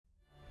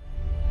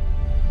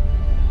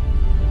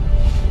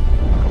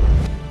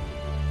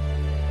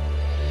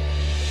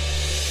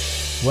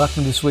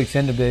Welcome to this week's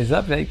End of Days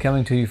Update,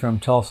 coming to you from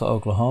Tulsa,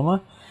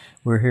 Oklahoma.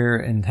 We're here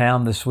in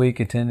town this week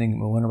attending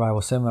a Winter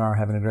Bible Seminar,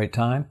 having a great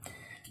time.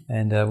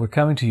 And we're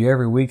coming to you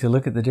every week to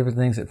look at the different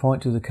things that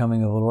point to the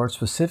coming of the Lord,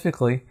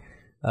 specifically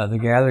the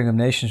gathering of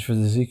nations for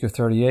the Ezekiel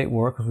 38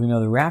 war, because we know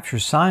the rapture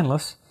is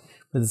signless,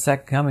 but the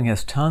second coming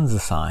has tons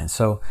of signs.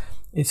 So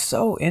it's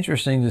so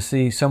interesting to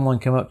see someone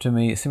come up to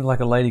me. It seems like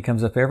a lady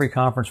comes up every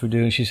conference we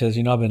do, and she says,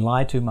 I've been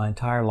lied to my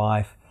entire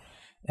life.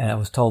 And I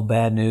was told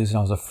bad news, and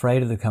I was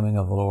afraid of the coming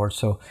of the Lord.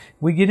 So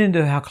we get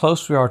into how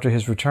close we are to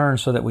His return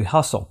so that we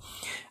hustle.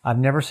 I've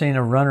never seen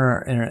a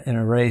runner in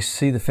a race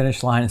see the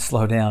finish line and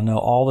slow down. No,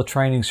 all the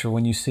trainings for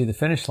when you see the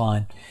finish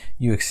line,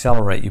 you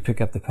accelerate, you pick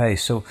up the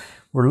pace. So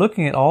we're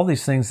looking at all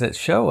these things that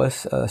show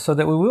us so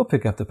that we will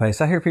pick up the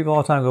pace. I hear people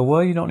all the time go,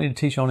 well, you don't need to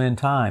teach on end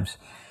times.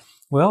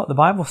 Well, the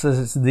Bible says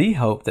it's the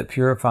hope that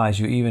purifies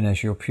you even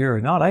as you're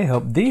pure. Not a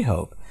hope, the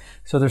hope.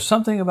 So there's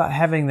something about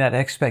having that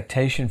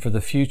expectation for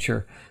the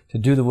future to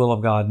do the will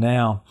of God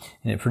now,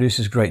 and it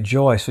produces great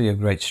joy, so you have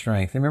great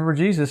strength. Remember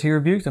Jesus, He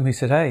rebuked them. He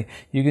said, hey,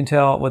 you can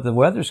tell what the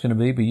weather's going to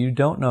be, but you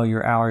don't know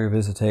your hour of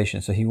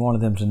visitation. So He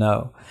wanted them to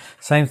know.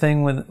 Same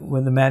thing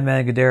with the madman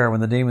of Gadara,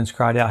 when the demons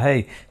cried out,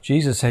 hey,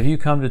 Jesus, have you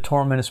come to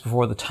torment us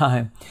before the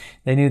time?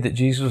 They knew that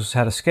Jesus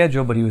had a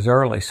schedule, but He was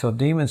early. So if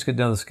demons could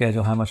know the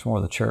schedule, how much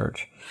more the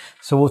church?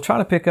 So we'll try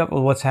to pick up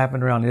with what's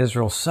happened around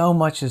Israel. So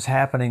much is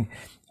happening.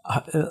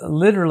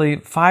 Literally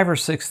 5 or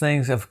 6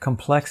 things of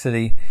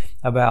complexity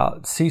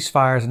about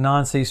ceasefires and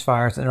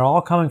non-ceasefires, and they're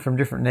all coming from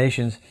different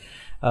nations.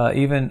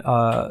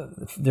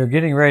 They're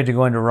getting ready to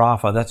go into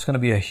Rafah. That's going to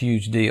be a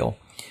huge deal.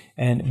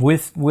 And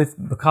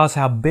because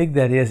how big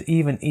that is,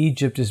 even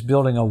Egypt is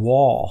building a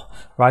wall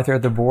right there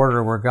at the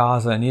border where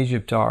Gaza and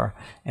Egypt are,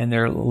 and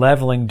they're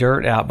leveling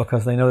dirt out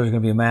because they know there's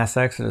going to be a mass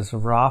exodus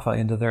of Rafah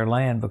into their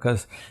land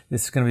because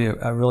this is going to be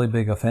a really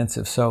big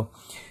offensive. So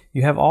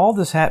you have all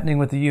this happening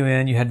with the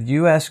UN. You had the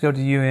U.S. go to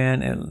the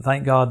UN, and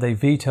thank God they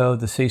vetoed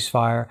the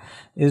ceasefire.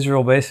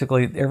 Israel,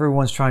 basically,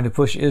 everyone's trying to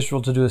push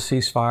Israel to do a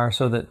ceasefire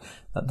so that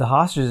the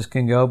hostages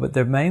can go, but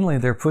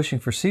they're pushing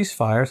for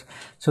ceasefires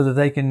so that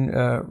they can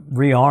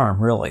rearm,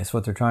 really. That's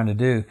what they're trying to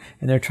do.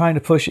 And they're trying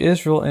to push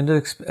Israel into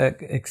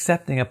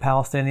accepting a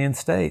Palestinian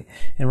state.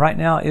 And right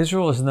now,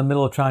 Israel is in the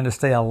middle of trying to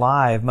stay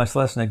alive, much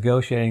less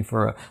negotiating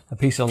for a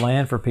piece of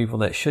land for people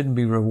that shouldn't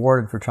be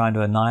rewarded for trying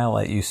to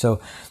annihilate you. So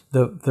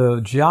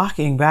the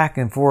jockeying back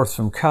and forth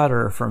from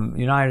Qatar, from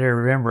United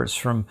Arab Emirates,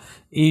 from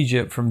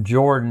Egypt, from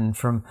Jordan,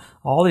 from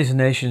all these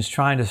nations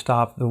trying to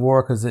stop the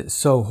war because it's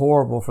so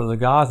horrible for the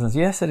Gazans.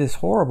 Yes, it is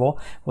horrible.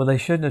 Well, they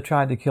shouldn't have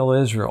tried to kill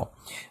Israel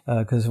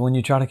because when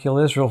you try to kill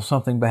Israel,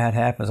 something bad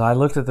happens. I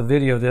looked at the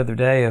video the other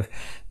day of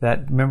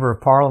that member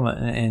of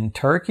parliament in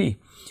Turkey,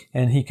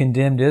 and he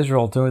condemned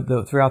Israel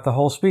throughout the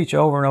whole speech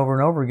over and over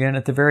and over again.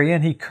 At the very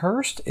end, he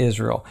cursed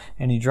Israel,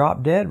 and he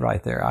dropped dead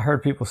right there. I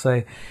heard people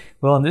say,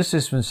 well, in this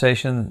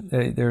dispensation,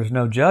 there's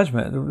no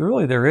judgment.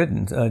 Really, there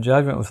isn't.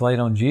 Judgment was laid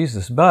on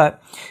Jesus.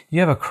 But you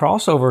have a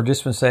crossover of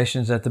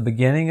dispensations at the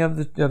beginning of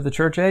the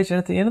church age and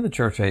at the end of the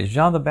church age.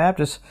 John the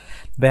Baptist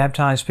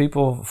baptized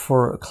people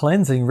for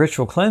cleansing,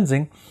 ritual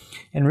cleansing.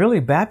 And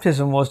really,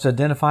 baptism was to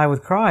identify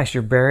with Christ.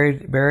 You're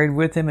buried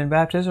with Him in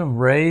baptism,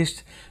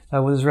 raised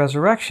with His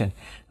resurrection.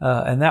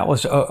 And that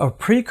was a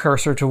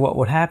precursor to what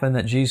would happen,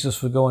 that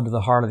Jesus would go into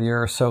the heart of the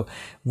earth. So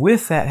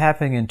with that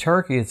happening in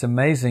Turkey, it's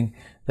amazing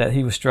that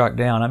He was struck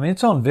down. I mean,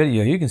 it's on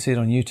video. You can see it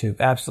on YouTube.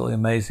 Absolutely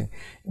amazing.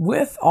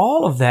 With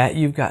all of that,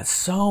 you've got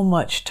so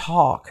much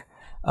talk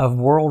of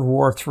World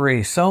War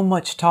III, so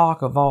much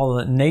talk of all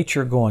the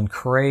nature going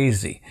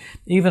crazy,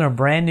 even a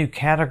brand new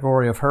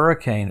category of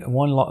hurricane,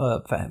 one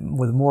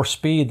with more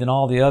speed than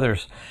all the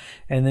others.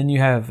 And then you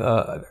have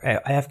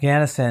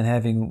Afghanistan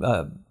having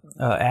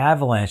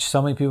avalanche.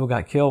 So many people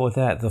got killed with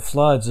that. The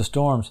floods, the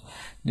storms,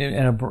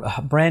 and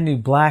a brand new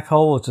black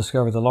hole was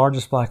discovered, the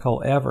largest black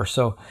hole ever.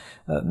 So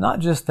not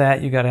just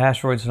that, you got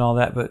asteroids and all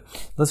that, but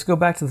let's go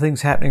back to the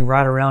things happening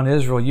right around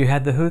Israel. You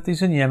had the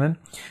Houthis in Yemen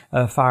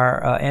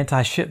fire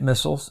anti-ship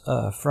missiles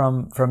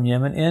from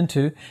Yemen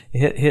into,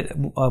 hit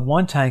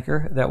one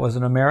tanker that was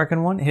an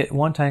American one, hit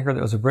one tanker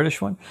that was a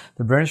British one.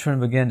 The British one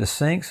began to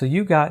sink. So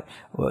you got,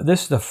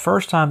 this is the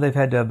first time they've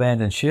had to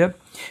abandon ship.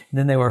 And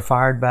then they were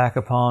fired back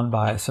upon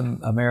by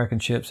some American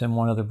ships and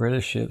one other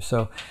British ship.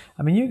 So,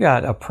 I mean, you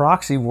got a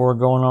proxy war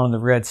going on in the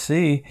Red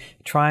Sea,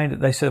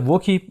 they said, we'll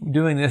keep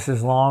doing this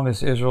as long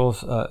as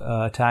Israel's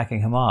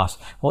attacking Hamas.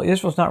 Well,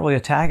 Israel's not really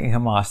attacking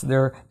Hamas.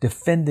 They're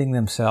defending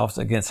themselves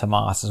against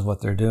Hamas is what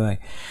they're doing.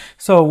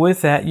 So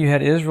with that, you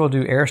had Israel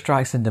do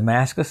airstrikes in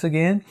Damascus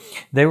again.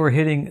 They were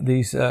hitting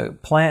these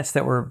plants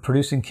that were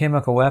producing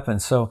chemical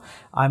weapons. So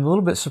I'm a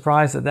little bit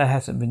surprised that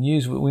hasn't been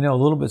used. We know a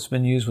little bit's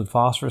been used with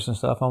phosphorus and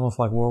stuff, almost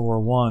like World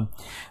War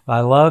I. I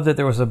love that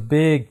there was a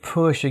big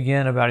push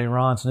again about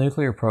Iran's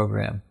nuclear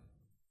program.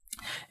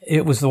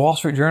 It was the Wall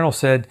Street Journal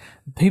said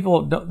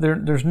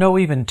there's no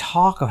even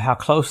talk of how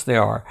close they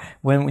are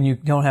when you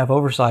don't have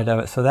oversight of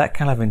it. So that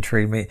kind of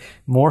intrigued me.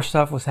 More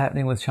stuff was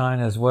happening with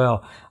China as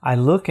well. I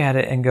look at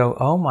it and go,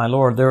 oh my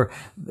Lord,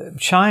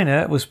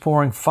 China was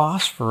pouring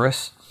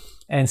phosphorus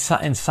and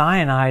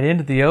cyanide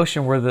into the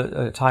ocean where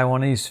the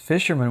Taiwanese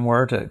fishermen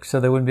were, so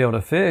they wouldn't be able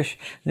to fish.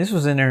 This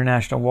was in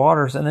international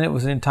waters, and then it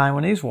was in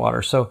Taiwanese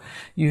waters. So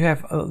you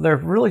have they're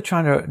really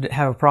trying to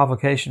have a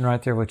provocation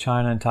right there with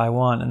China and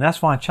Taiwan, and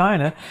that's why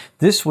China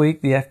this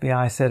week the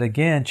FBI said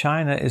again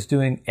China is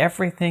doing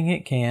everything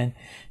it can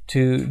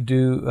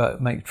to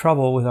make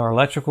trouble with our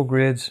electrical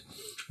grids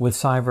with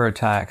cyber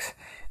attacks.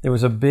 There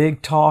was a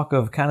big talk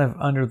of kind of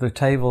under the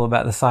table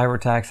about the cyber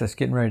attacks that's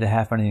getting ready to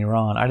happen in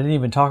Iran. I didn't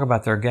even talk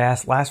about their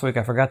gas. Last week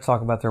I forgot to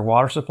talk about their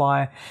water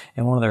supply,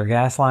 and one of their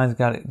gas lines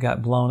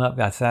got blown up,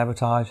 got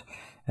sabotaged.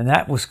 And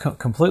that was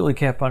completely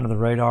kept under the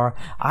radar.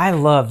 I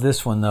love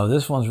this one, though.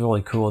 This one's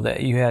really cool,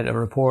 that you had a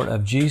report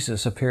of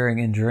Jesus appearing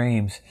in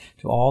dreams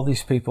to all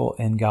these people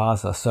in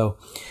Gaza. So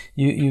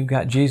you've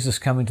got Jesus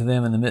coming to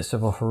them in the midst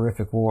of a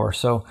horrific war.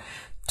 So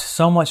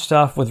much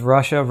stuff with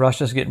Russia.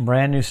 Russia's getting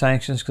brand new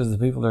sanctions because of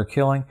the people they're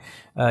killing.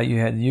 You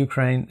had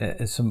Ukraine,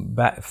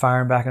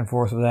 firing back and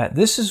forth with that.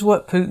 This is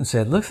what Putin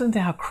said. Listen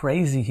to how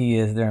crazy he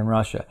is there in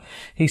Russia.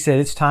 He said,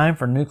 it's time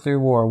for nuclear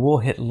war. We'll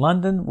hit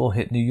London. We'll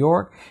hit New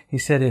York. He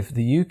said, if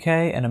the UK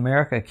and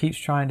America keeps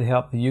trying to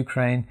help the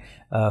Ukraine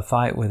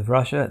fight with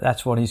Russia,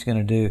 that's what he's going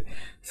to do.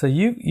 So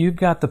you've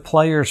got the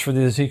players for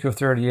the Ezekiel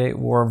 38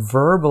 war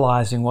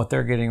verbalizing what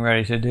they're getting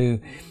ready to do,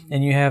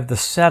 and you have the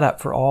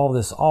setup for all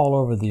this all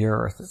over the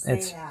earth.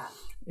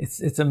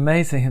 It's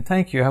amazing.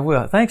 Thank you. I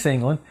will. Thanks,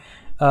 England.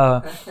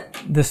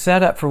 The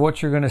setup for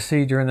what you're going to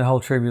see during the whole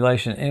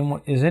tribulation. And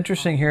what is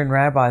interesting, hearing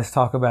rabbis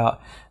talk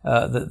about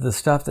the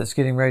stuff that's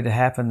getting ready to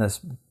happen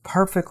that's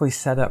perfectly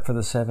set up for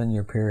the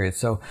 7-year period.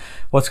 So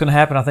what's going to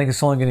happen, I think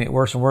it's only going to get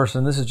worse and worse.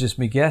 And this is just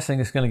me guessing.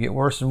 It's going to get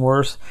worse and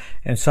worse.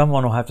 And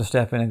someone will have to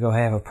step in and go, hey,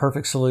 I have a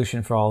perfect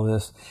solution for all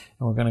this.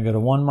 And we're going to go to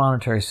one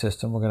monetary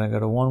system. We're going to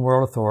go to one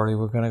world authority.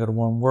 We're going to go to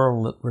one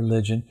world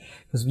religion.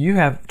 Because you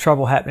have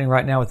trouble happening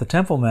right now with the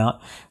Temple Mount.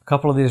 A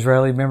couple of the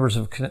Israeli members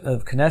of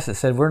Knesset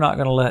said, we're not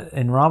going to let,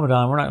 in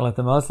Ramadan, we're not going to let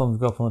the Muslims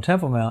go up on the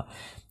Temple Mount.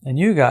 And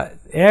you got,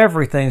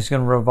 everything's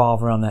going to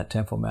revolve around that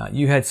Temple Mount.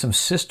 You had some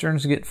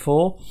cisterns get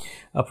full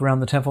up around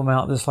the Temple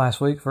Mount this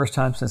last week, first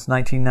time since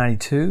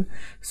 1992.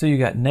 So you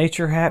got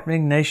nature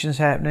happening, nations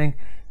happening,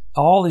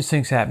 all these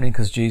things happening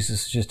because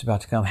Jesus is just about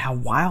to come. How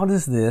wild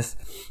is this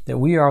that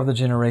we are the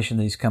generation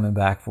that he's coming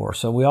back for?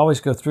 So we always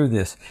go through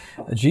this.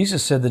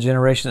 Jesus said the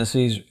generation that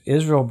sees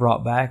Israel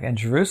brought back and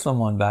Jerusalem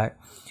won back,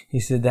 he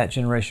said that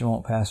generation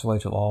won't pass away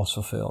till all is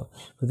fulfilled.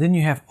 But then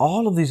you have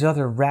all of these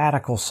other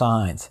radical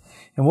signs.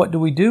 And what do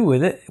we do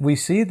with it? We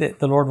see that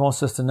the Lord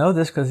wants us to know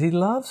this because he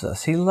loves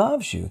us. He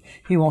loves you.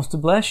 He wants to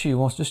bless you. He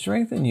wants to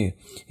strengthen you.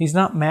 He's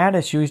not mad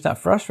at you. He's not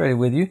frustrated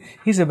with you.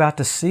 He's about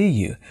to see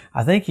you.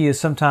 I think he is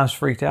sometimes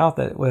freaked out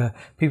that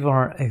people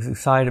aren't as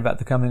excited about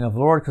the coming of the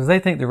Lord because they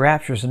think the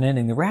rapture is an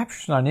ending. The rapture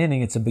is not an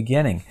ending. It's a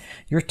beginning.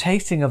 You're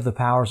tasting of the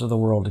powers of the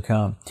world to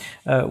come.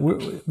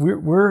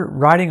 We're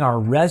writing our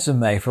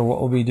resume for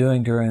what we'll be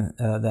doing during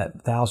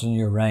that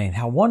 1,000-year reign.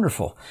 How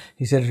wonderful.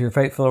 He said, if you're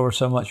faithful over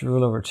so much, you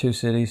rule over 2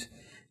 cities.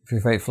 If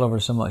you're faithful over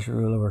so much, you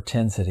rule over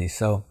 10 cities.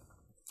 So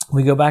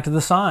we go back to the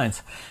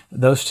signs.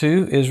 Those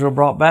two, Israel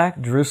brought back,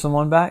 Jerusalem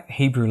won back,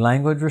 Hebrew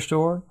language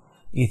restored,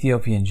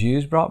 Ethiopian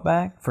Jews brought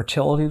back,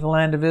 fertility of the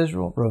land of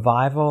Israel,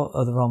 revival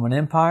of the Roman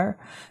Empire.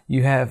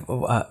 You have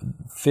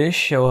fish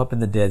show up in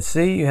the Dead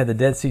Sea. You had the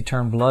Dead Sea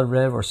turn blood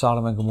red where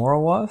Sodom and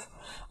Gomorrah was.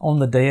 On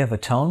the Day of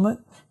Atonement,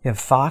 you have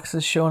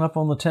foxes showing up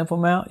on the Temple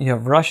Mount. You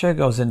have Russia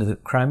goes into the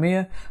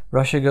Crimea.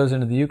 Russia goes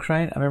into the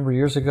Ukraine. I remember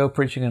years ago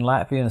preaching in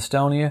Latvia and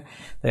Estonia.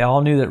 They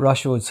all knew that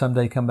Russia would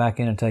someday come back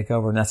in and take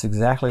over, and that's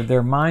exactly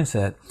their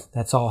mindset.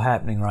 That's all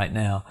happening right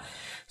now.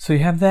 So you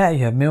have that.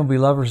 You have men be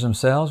lovers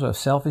themselves. You have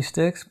selfie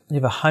sticks. You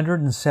have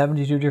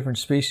 172 different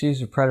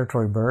species of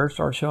predatory birds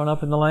start showing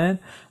up in the land.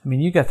 I mean,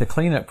 you got the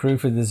cleanup crew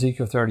for the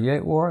Ezekiel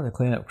 38 war, the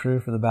cleanup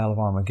crew for the Battle of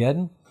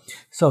Armageddon.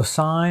 So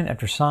sign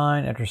after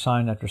sign after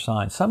sign after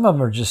sign. Some of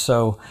them are just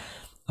so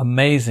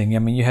amazing. I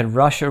mean, you had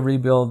Russia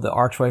rebuild the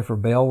archway for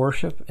Baal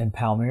worship in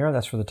Palmyra.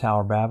 That's where the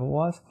Tower of Babel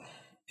was.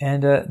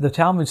 And the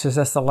Talmud says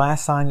that's the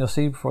last sign you'll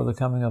see before the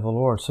coming of the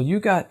Lord. So you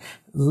got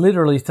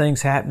literally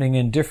things happening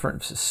in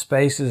different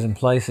spaces and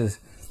places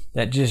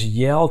that just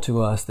yell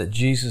to us that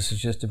Jesus is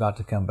just about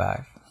to come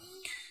back.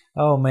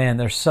 Oh man,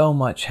 there's so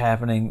much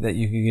happening that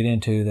you could get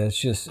into that's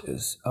just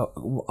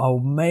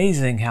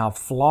amazing how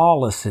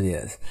flawless it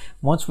is.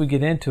 Once we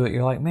get into it,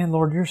 you're like, man,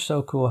 Lord, you're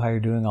so cool how you're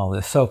doing all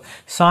this. So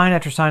sign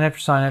after sign after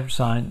sign after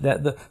sign.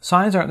 That the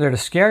signs aren't there to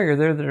scare you,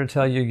 they're there to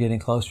tell you you're getting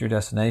close to your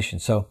destination.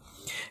 So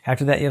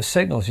after that, you have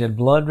signals. You had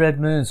blood red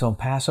moons on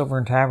Passover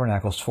and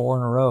Tabernacles 4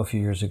 in a row a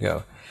few years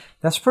ago.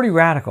 That's pretty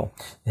radical.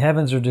 The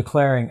heavens are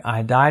declaring,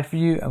 I died for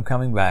you, I'm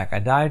coming back. I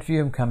died for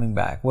you, I'm coming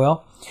back.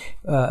 Well,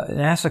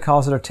 NASA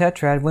calls it a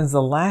tetrad. When's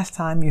the last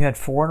time you had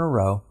 4 in a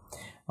row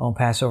on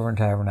Passover and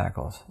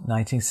Tabernacles?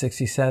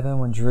 1967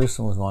 when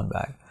Jerusalem was won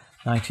back.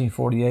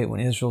 1948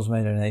 when Israel was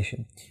made a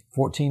nation.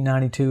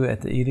 1492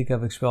 at the Edict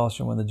of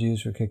Expulsion when the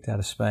Jews were kicked out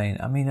of Spain.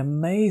 I mean,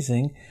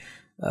 amazing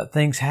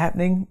things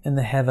happening in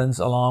the heavens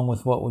along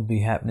with what would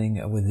be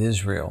happening with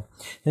Israel.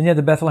 Then you have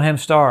the Bethlehem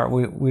star.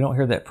 We don't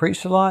hear that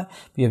preached a lot.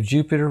 You have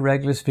Jupiter,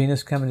 Regulus,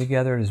 Venus coming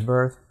together at his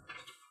birth.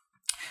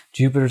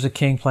 Jupiter's a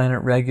king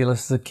planet.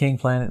 Regulus is a king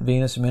planet.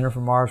 Venus, men are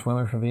from Mars,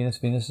 women are from Venus.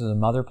 Venus is a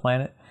mother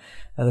planet.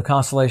 The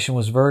constellation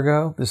was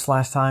Virgo. This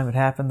last time it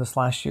happened, this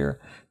last year,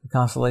 the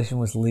constellation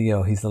was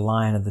Leo. He's the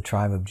lion of the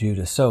tribe of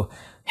Judah. So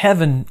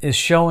heaven is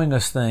showing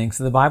us things.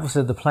 The Bible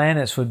said the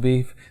planets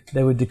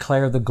they would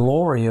declare the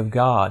glory of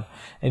God.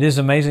 It is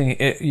amazing.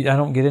 I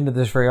don't get into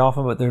this very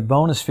often, but their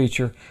bonus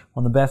feature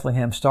on the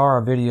Bethlehem Star,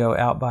 a video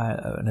out by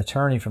an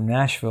attorney from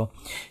Nashville,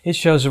 it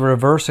shows a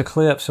reverse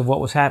eclipse of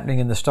what was happening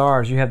in the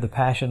stars. You have the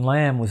Passion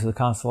Lamb was the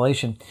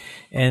constellation,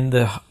 and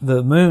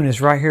the moon is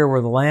right here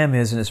where the lamb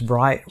is, and it's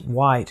bright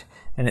white.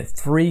 And at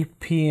 3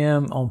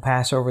 p.m. on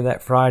Passover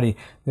that Friday,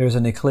 there's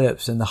an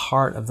eclipse, and the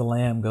heart of the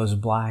Lamb goes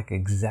black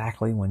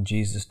exactly when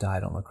Jesus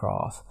died on the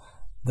cross.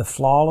 The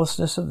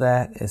flawlessness of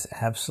that is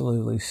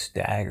absolutely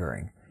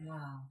staggering.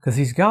 Wow. Because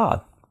He's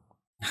God.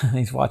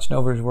 He's watching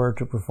over His word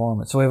to perform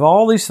it. So we have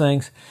all these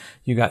things.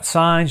 You got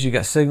signs, you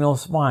got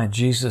signals. Why?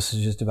 Jesus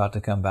is just about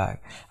to come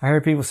back. I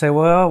heard people say,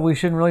 well, we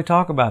shouldn't really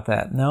talk about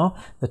that. No,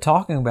 the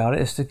talking about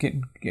it is to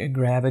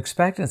grab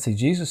expectancy.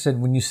 Jesus said,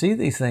 when you see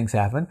these things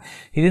happen,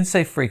 He didn't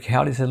say freak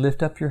out. He said,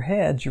 lift up your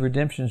heads. Your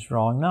redemption is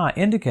drawing nigh,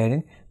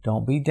 indicating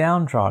don't be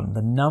downtrodden.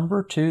 The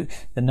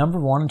number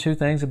one and two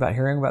things about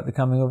hearing about the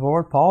coming of the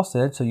Lord, Paul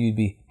said, so you'd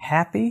be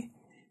happy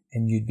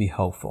and you'd be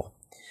hopeful.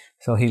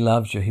 So He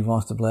loves you. He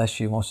wants to bless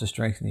you. He wants to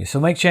strengthen you. So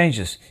make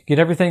changes. Get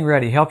everything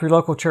ready. Help your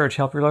local church.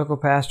 Help your local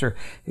pastor.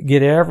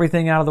 Get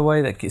everything out of the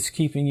way that is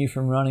keeping you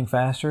from running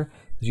faster,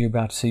 because you're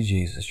about to see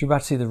Jesus. You're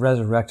about to see the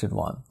resurrected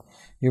one.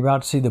 You're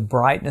about to see the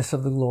brightness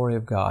of the glory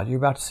of God. You're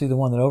about to see the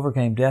one that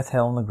overcame death,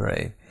 hell, and the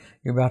grave.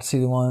 You're about to see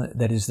the one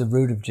that is the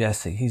root of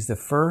Jesse. He's the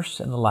first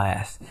and the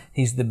last.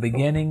 He's the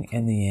beginning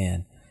and the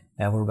end.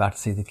 Now we're about to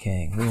see the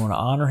King. We want to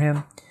honor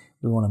Him.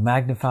 We want to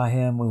magnify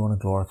Him. We want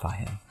to glorify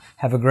Him.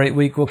 Have a great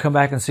week. We'll come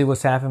back and see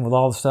what's happened with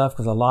all the stuff,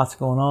 because a lot's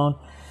going on.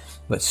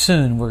 But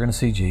soon we're going to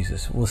see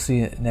Jesus. We'll see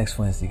you next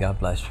Wednesday. God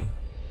bless you.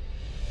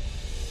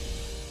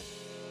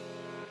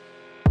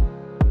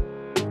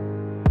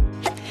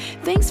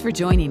 Thanks for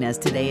joining us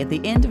today at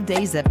the End of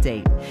Days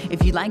Update.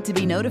 If you'd like to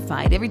be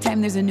notified every time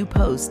there's a new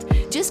post,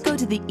 just go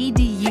to the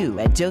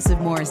EDU at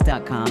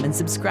josephmorris.com and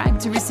subscribe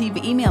to receive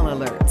email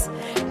alerts.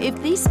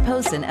 If these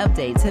posts and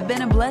updates have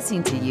been a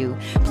blessing to you,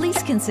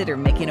 please consider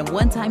making a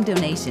one-time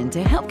donation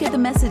to help get the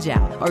message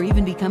out, or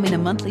even becoming a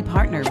monthly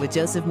partner with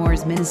Joseph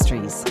Morris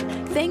Ministries.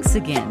 Thanks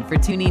again for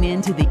tuning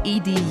in to the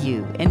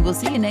EDU, and we'll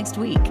see you next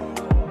week.